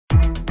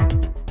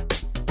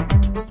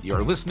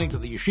You're listening to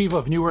the Yeshiva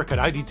of Newark at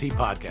IDT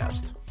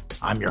podcast.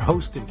 I'm your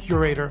host and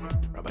curator,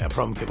 Rabbi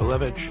Abram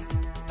Kibalevich,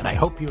 and I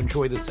hope you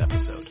enjoy this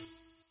episode.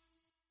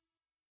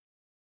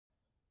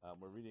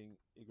 We're reading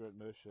Igrat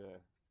Moshe,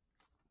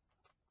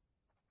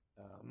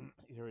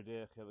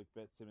 Yerideh Chelik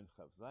Bet Siman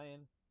Chav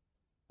Zayin.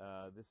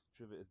 This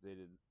trivia is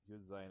dated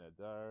Yud Zayin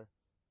Adar,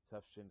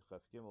 Tafshin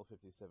Chav Gimel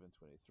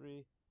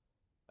 5723,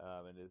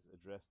 and is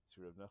addressed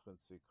to Rav Nachman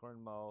Tzvi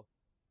Kornmal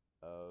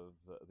of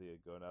the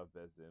Gonav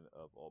Bezdin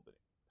of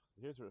Albany.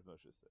 So here's what Rav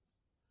Moshe says.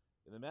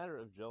 In the matter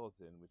of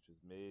gelatin, which is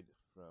made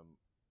from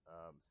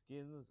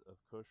skins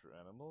of kosher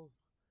animals,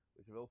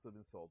 which have also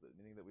been salted,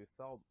 meaning that we've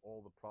solved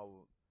all the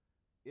problem.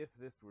 If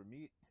this were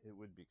meat, it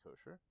would be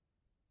kosher.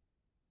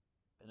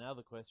 And now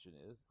the question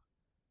is,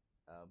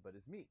 but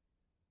is meat?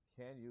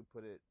 Can you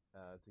put it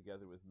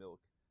together with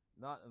milk?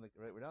 Not in the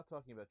right. We're not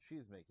talking about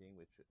cheese making,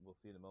 which we'll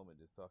see in a moment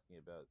is talking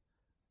about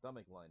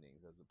stomach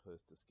linings as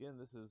opposed to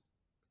skin. This is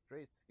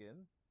straight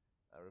skin.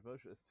 Rav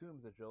Moshe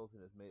assumes that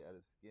gelatin is made out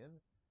of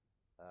skin.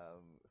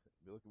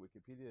 If you look at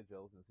Wikipedia,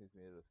 gelatin seems to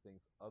be made out of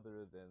things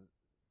other than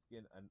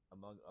skin, and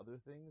among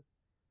other things.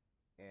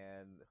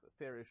 And a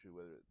fair issue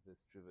whether this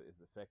tshuva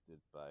is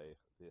affected by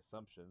the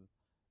assumption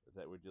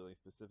that we're dealing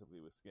specifically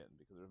with skin,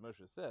 because Rav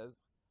Moshe says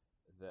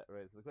that,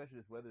 right. So the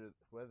question is whether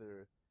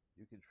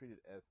you can treat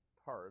it as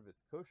parv,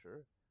 it's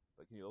kosher,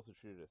 but can you also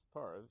treat it as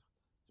parv?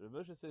 So Rav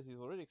Moshe says he's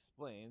already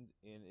explained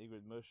in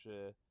Igrat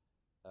Moshe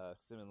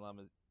Siman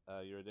Lamed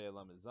Yerideh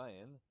Lamed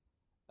Zayin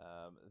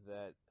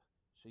that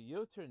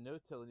sheyoter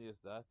notel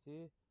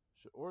niyazdati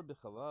sheor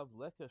b'chalav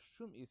leka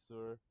shum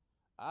isur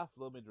af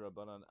lo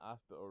midrabanan af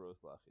be'oros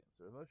lachim.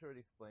 So Rav Moshe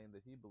already explained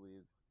that he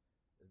believes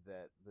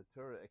that the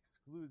Torah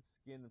excludes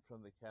skin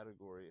from the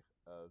category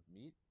of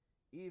meat,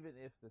 even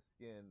if the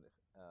skin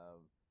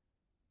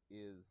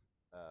is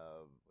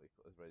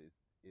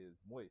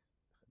moist,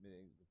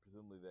 meaning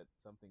presumably that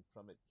something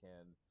from it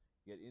can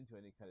get into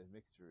any kind of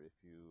mixture if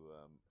you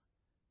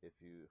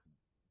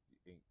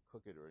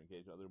cook it or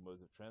engage in other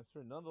modes of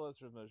transfer. Nonetheless,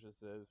 Rav Moshe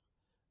says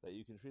that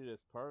you can treat it as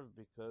parv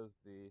because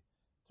the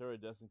Torah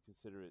doesn't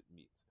consider it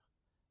meat.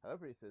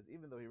 However, he says,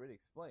 even though he already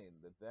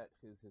explained that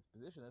is his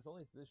position, that's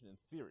only his position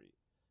in theory,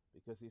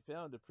 because he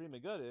found a Pri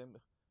Megadim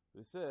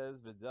who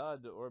says,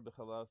 V'dad or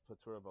b'chalav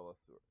patur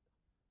balasur.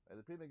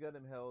 The Pri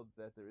Megadim held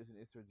that there is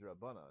an Isser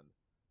D'Rabbanan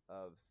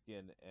of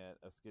skin and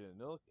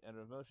milk, and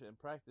Rav Moshe in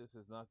practice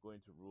is not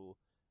going to rule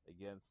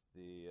against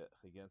the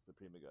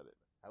Pri Megadim.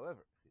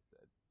 However, he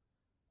said,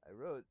 I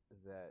wrote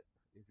that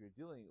if you're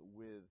dealing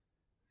with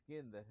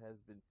skin that has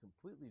been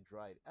completely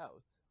dried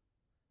out,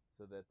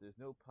 so that there's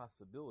no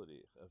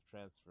possibility of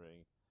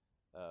transferring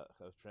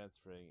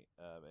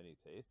any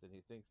taste, and he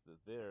thinks that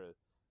the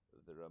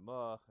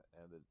Ramah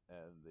and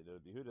the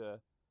Nod Yehuda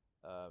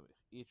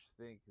each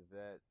think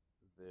that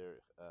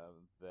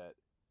that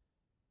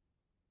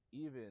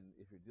even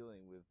if you're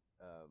dealing with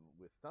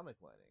stomach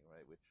lining,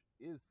 right, which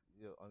is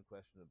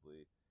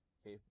unquestionably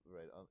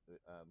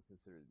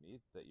considered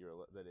meat, that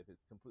if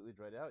it's completely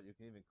dried out, you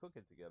can even cook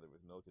it together with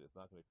milk, and it's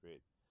not going to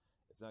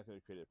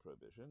create a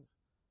prohibition.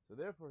 So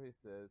therefore, he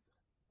says,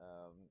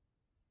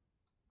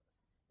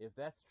 if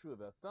that's true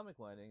about stomach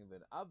lining,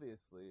 then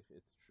obviously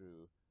it's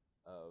true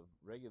of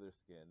regular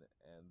skin,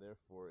 and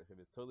therefore, if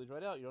it's totally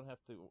dried out, you don't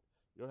have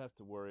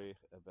to worry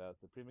about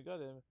the Pri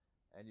Megadim,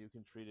 and you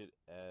can treat it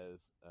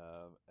as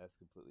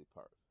completely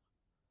parv.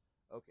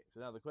 Okay, so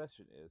now the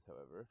question is,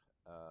 however,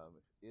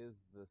 is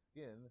the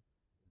skin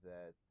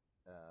that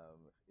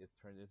is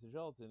turned into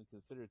gelatin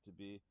considered to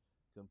be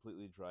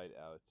completely dried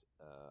out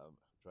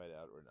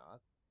or not?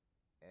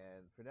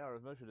 And for now,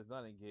 Rav Moshe does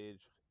not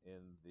engage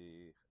in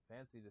the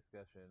fancy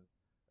discussion.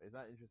 He's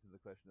not interested in the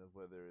question of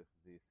whether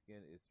the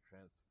skin is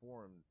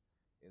transformed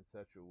in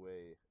such a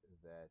way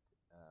that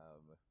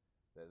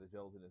the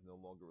gelatin is no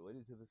longer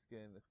related to the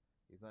skin.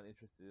 He's not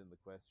interested in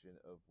the question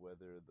of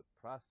whether the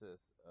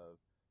process of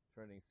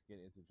turning skin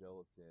into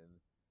gelatin,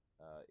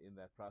 in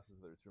that process,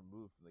 whether it's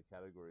removed from the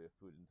category of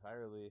food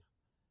entirely.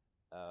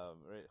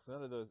 Right?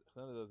 None of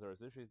those are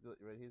his issues.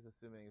 Right? He's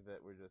assuming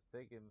that we're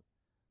taking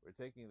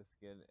the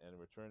skin and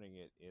we're turning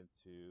it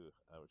into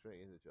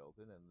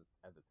gelatin, and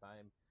at the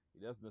time he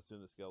doesn't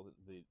assume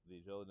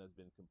the gelatin has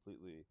been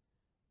completely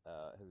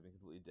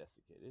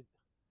desiccated.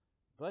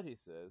 But he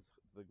says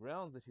the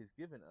grounds that he's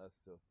given us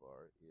so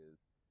far is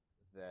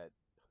that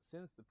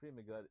since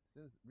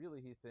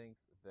really he thinks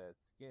that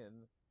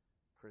skin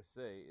per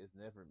se is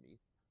never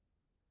meat,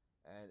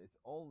 and it's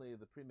only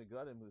the Pri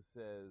Megadim who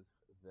says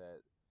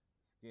that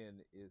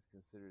skin is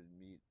considered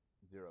meat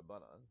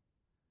d'Rabbanan.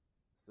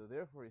 So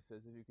therefore, he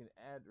says, if you can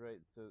add, right,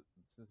 so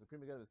since the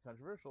Pri Megadim is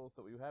controversial,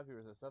 so what you have here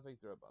is a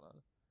suffix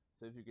d'Rabbanan.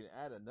 So if you can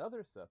add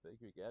another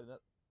suffix, you can add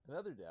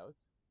another doubt,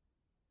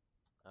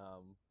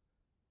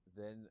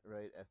 then,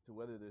 right, as to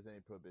whether there's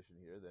any prohibition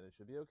here, then it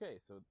should be okay.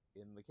 So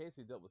in the case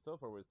he dealt with so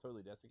far, where it's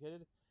totally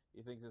desiccated,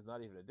 he thinks there's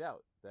not even a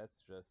doubt. That's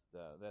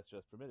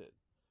just permitted.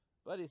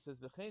 But he says,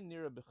 V'chein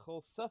nira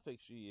b'chol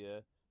suffix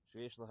sheyeh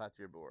sheyesh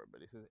lahatir bor.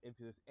 But he says, if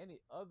there's any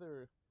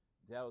other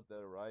doubt that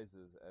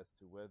arises as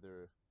to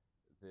whether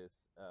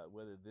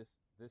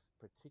this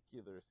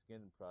particular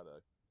skin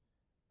product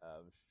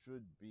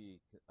should be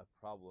a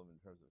problem in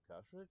terms of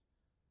kashrut.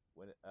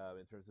 When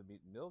in terms of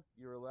meat and milk,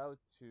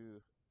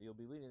 you'll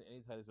be leaning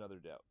anytime there's another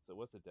doubt. So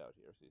what's the doubt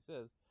here? So he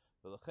says,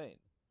 "V'lachein,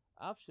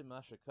 af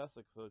shemasha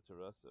kasak kvod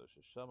teraso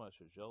sheshama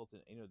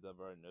shegelatin eno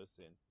davar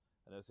nosein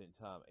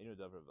tam eno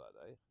davar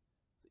vadai."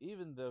 So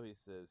even though he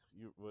says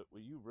what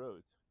you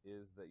wrote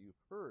is that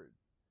you've heard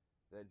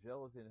that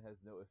gelatin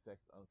has no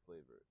effect on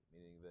flavor,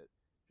 meaning that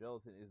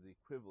gelatin is the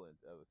equivalent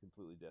of a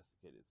completely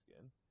desiccated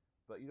skin,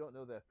 but you don't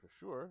know that for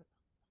sure.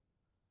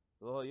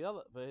 So he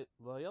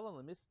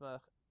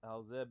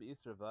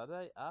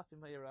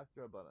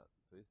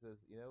says,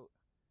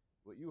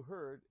 what you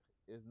heard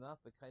is not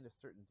the kind of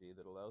certainty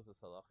that allows us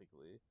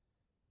halachically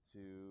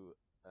to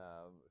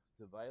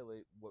to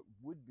violate what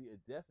would be a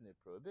definite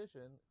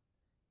prohibition,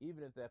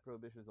 even if that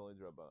prohibition is only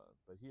drabanan.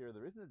 But here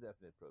there isn't a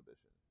definite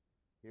prohibition.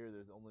 Here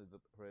there's only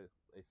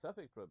a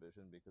suffix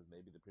prohibition because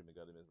maybe the Pri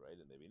Megadim is right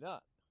and maybe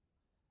not.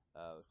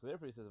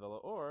 Therefore he says,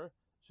 or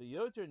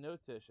sheyoter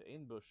note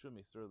she'ein bo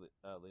shum isur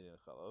le'inyan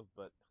chalav,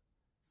 but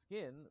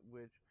skin,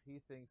 which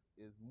he thinks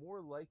is more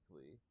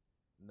likely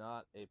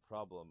not a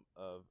problem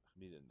of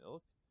meat and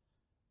milk.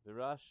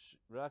 Rak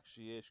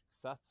sheyesh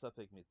ksat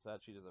safek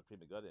mitzad shitas of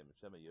Pri Megadim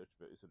shema yoch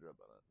be'usud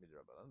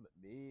midrabanan, but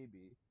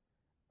maybe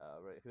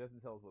right, he doesn't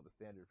tell us what the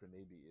standard for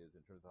maybe is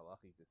in terms of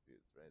halachic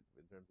disputes, right?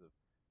 In terms of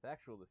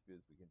factual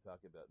disputes, we can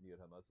talk about miyot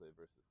hamatzeh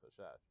versus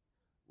chashash,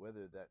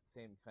 whether that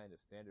same kind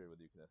of standard, whether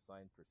you can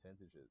assign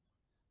percentages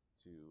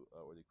to,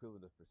 or the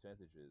equivalent of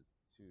percentages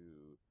to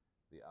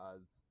the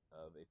odds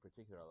of a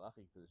particular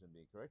halachic position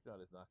being correct or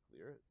not, is not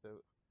clear.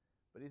 So,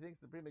 but he thinks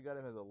the Pri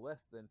Megadim has a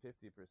less than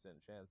 50%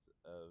 chance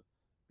of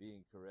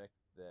being correct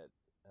that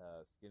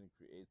skin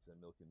creates a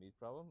milk and meat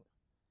problem,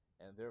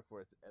 and therefore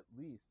it's at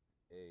least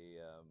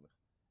we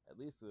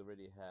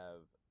already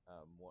have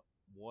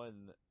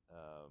one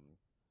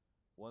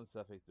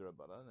suffix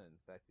derabanan, and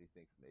in fact he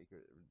thinks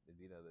Maker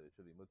Medina that it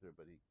should be mutter,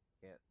 but he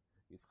can't.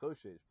 He's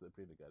choshesh for the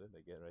Pri Megadim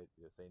again, right?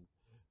 You're saying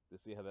to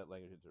see how that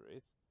language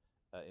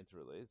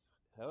interrelates.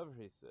 However,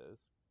 he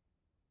says,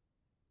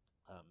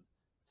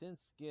 since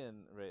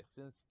skin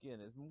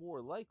is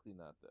more likely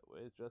not that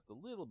way, it's just a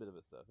little bit of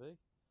a suffix.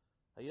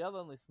 So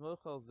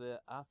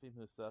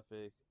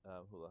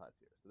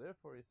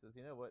therefore, he says,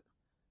 you know what?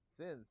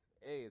 Since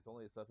it's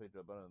only a suffix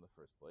drabanan in the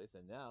first place,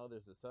 and now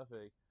there's a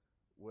suffix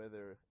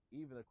whether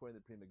even according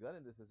to Pri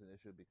Megadim this is an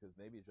issue because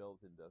maybe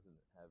gelatin doesn't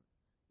have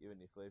even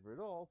any flavor at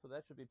all, so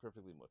that should be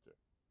perfectly mutter.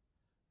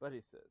 But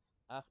he says,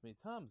 ach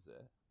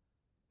mitamze,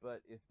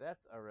 but if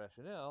that's our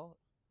rationale,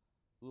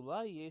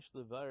 ulai yesh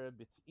levara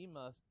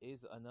b't'imas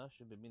ez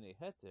anashim b'minei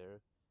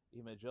heter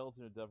ima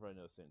gelatin u'davar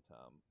nosein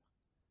tam.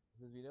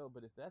 He says,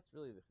 but if that's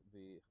really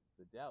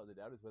the doubt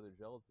is whether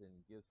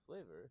gelatin gives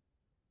flavor,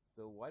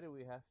 so why do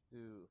we have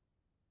to,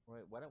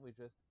 right? Why don't we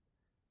just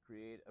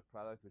create a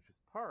product which is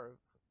parv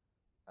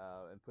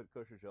and put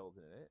kosher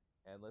gelatin in it,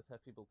 and let's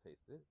have people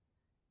taste it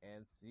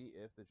and see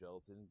if the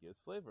gelatin gives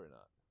flavor or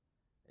not.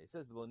 And he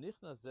says, "V'lo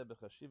nichnas ze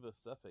b'chashiva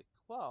safek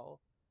klal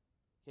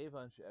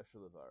kevan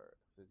she'efshel levarer."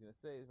 So he's going to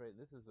say, right,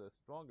 this is a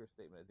stronger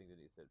statement, I think, than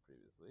he said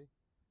previously.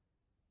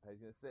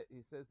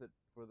 He says that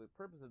for the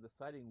purpose of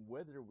deciding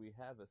whether we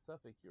have a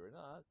suffix here or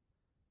not,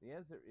 the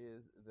answer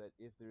is that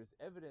if there's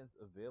evidence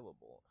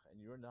available and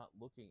you're not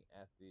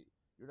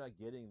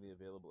getting the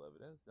available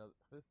evidence. Now,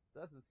 this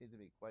doesn't seem to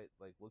be quite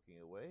like looking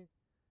away.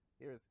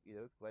 Here,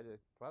 it's quite a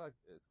product.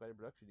 It's quite a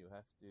production. You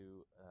have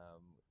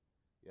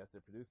to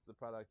produce the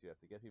product. You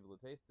have to get people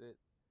to taste it.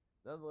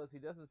 Nonetheless,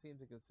 he doesn't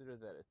seem to consider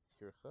that a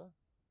tircha.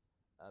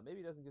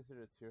 Maybe he doesn't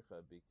consider it a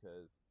tircha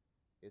because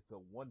it's a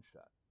one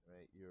shot,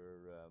 right?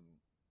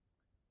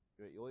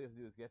 All you have to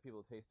do is get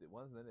people to taste it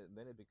once, and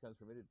then it becomes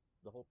permitted.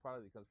 The whole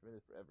product becomes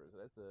permitted forever. So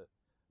that's a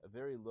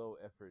very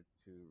low effort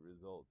to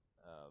result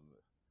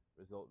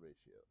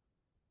ratio.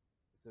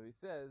 So he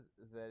says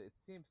that it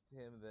seems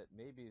to him that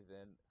maybe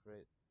then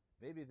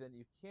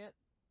you can't,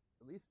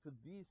 at least for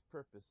these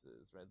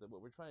purposes, right? That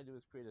what we're trying to do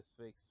is create a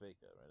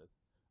sveka, right?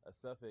 A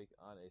suffix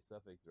on a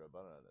suffix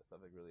derabanan, a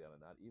suffix really on a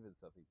not even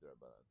suffix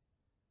derabanan.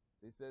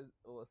 So he says,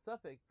 well, a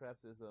suffix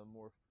perhaps is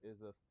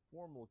a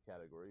formal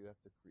category. You have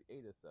to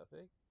create a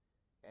suffix,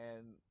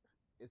 and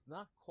it's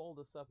not called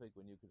a suffix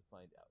when you can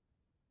find out.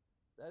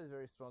 That is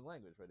very strong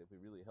language, right? If we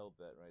really held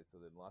that, right? So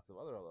then lots of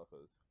other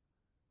halachos,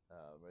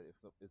 right? If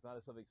it's not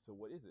a suffix, so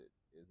what is it?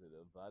 Is it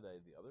a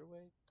vadai the other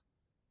way?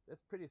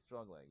 That's pretty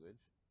strong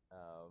language,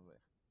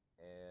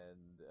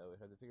 and we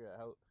have to figure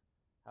out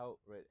how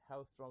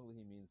strongly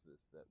he means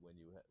this. That when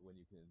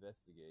you can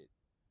investigate,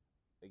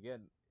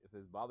 again, if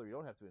there's bother, you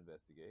don't have to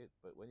investigate.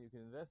 But when you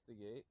can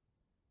investigate,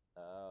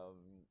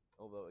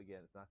 although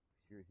again, it's not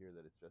clear here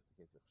that it's just a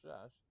case of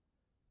chash,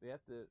 so you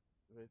have to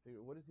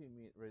figure what does he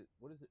mean? Right?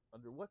 What is it?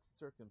 Under what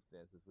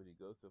circumstances would he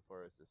go so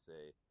far as to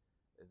say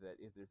that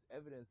if there's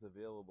evidence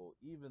available,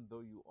 even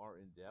though you are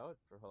in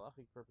doubt, for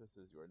halachic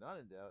purposes you are not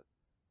in doubt.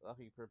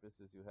 Halachic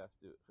purposes you have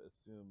to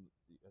assume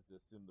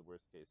the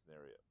worst case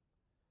scenario.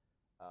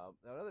 Now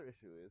another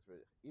issue is,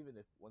 right, even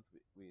if once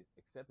we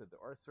accept that there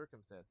are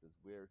circumstances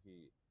where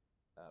he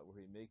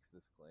makes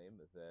this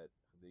claim that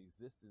the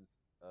existence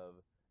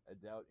of a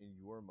doubt in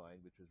your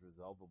mind which is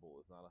resolvable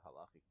is not a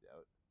halachic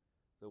doubt.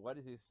 So why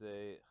does he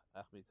say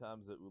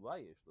achmitam ze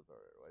ulai yesh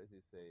levarer? Why does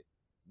he say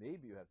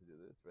maybe you have to do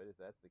this? Right? If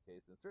that's the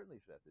case, then certainly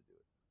you should have to do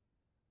it.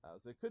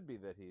 So it could be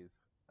that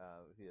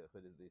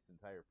this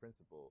entire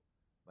principle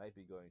might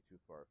be going too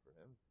far for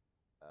him,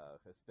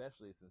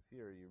 especially since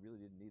here you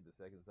really didn't need the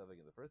second suffix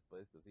in the first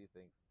place because he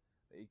thinks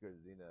Ikar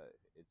Dina,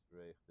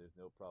 there's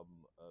no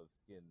problem of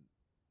skin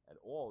at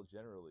all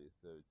generally.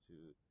 So to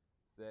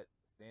set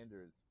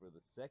standards for the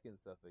second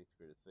suffix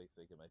to create a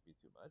fake it might be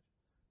too much.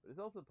 But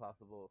it's also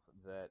possible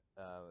that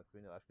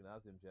we know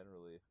Ashkenazim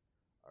generally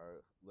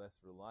are less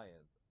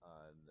reliant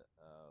on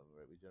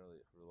we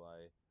generally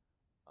rely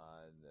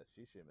on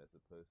shishim as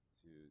opposed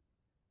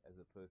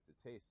to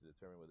taste to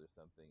determine whether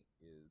something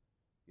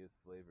gives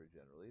flavor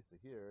generally.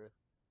 So here,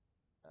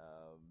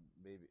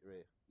 maybe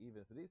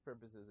even for these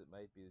purposes, it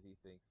might be that he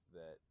thinks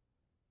that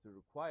to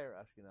require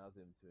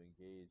Ashkenazim to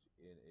engage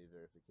in a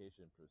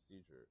verification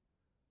procedure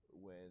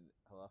when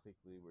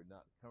halachically we're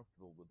not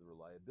comfortable with the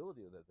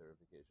reliability of that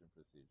verification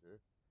procedure,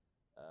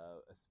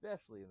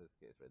 especially in this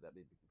case, right? That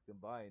may be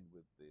combined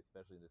with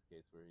especially in this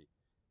case where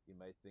he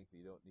might think that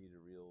you don't need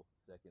a real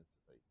second.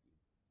 Right? He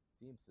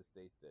seems to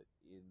state that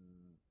in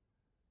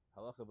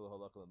halacha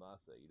v'halacha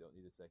l'masa you don't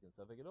need a second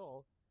suffix at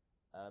all.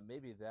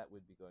 Maybe that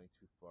would be going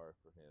too far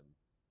for him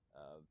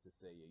to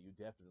say you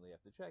definitely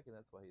have to check, and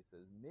that's why he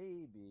says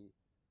maybe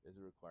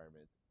there's a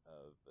requirement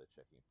of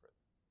checking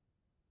further.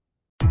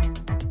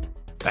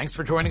 Thanks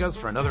for joining us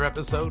for another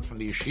episode from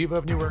the Yeshiva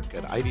of Newark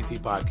at IDT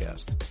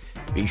Podcast.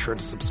 Be sure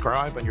to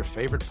subscribe on your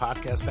favorite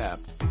podcast app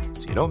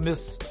so you don't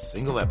miss a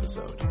single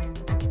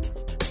episode.